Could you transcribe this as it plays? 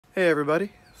Hey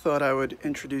everybody, thought I would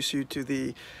introduce you to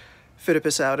the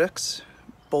Phidippus audax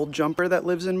bold jumper that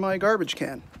lives in my garbage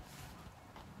can.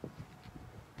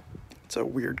 It's a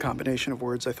weird combination of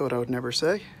words I thought I would never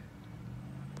say.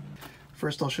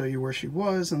 First I'll show you where she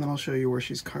was, and then I'll show you where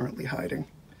she's currently hiding.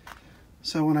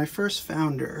 So when I first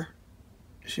found her,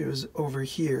 she was over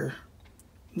here.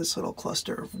 This little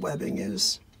cluster of webbing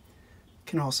is. You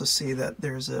can also see that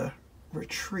there's a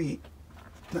retreat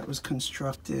that was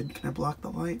constructed. Can I block the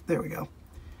light? There we go.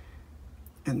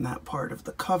 In that part of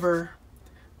the cover.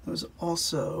 There was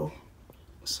also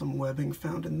some webbing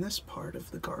found in this part of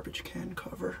the garbage can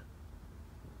cover.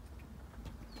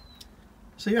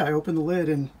 So yeah, I opened the lid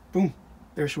and boom,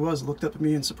 there she was, looked up at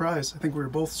me in surprise. I think we were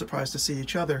both surprised to see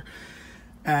each other.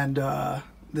 And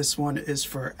this one is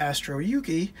for Astro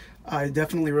Yuki. I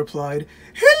definitely replied,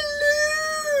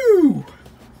 "Hello!"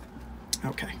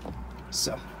 Okay,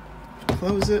 so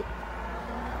close it,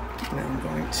 and I'm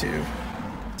going to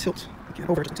tilt again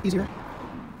over so it's easier.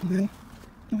 And then,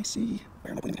 let me see,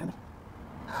 where am I putting the camera?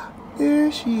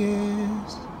 There she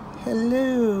is.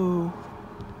 Hello.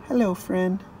 Hello,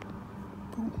 friend.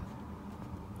 Boom.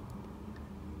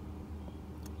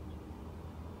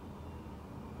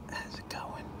 How's it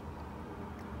going?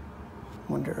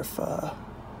 Wonder if, I'm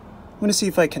gonna see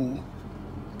if I can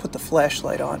put the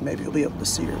flashlight on. Maybe you'll be able to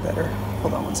see her better.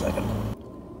 Hold on one second.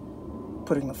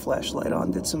 Putting the flashlight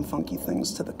on did some funky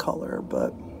things to the color,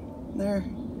 but there,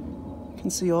 you can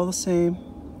see all the same.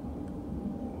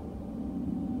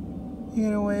 You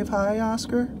gonna wave hi,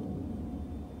 Oscar?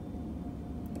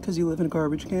 Because you live in a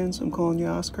garbage can, so I'm calling you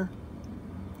Oscar.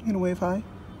 You gonna wave hi?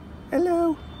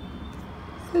 Hello?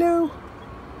 Hello?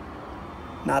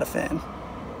 Not a fan.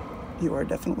 You are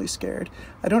definitely scared.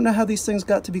 I don't know how these things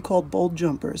got to be called bold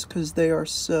jumpers, because they are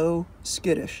so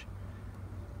skittish.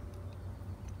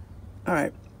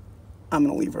 Alright, I'm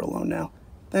gonna leave her alone now.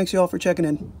 Thanks y'all for checking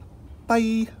in.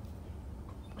 Bye!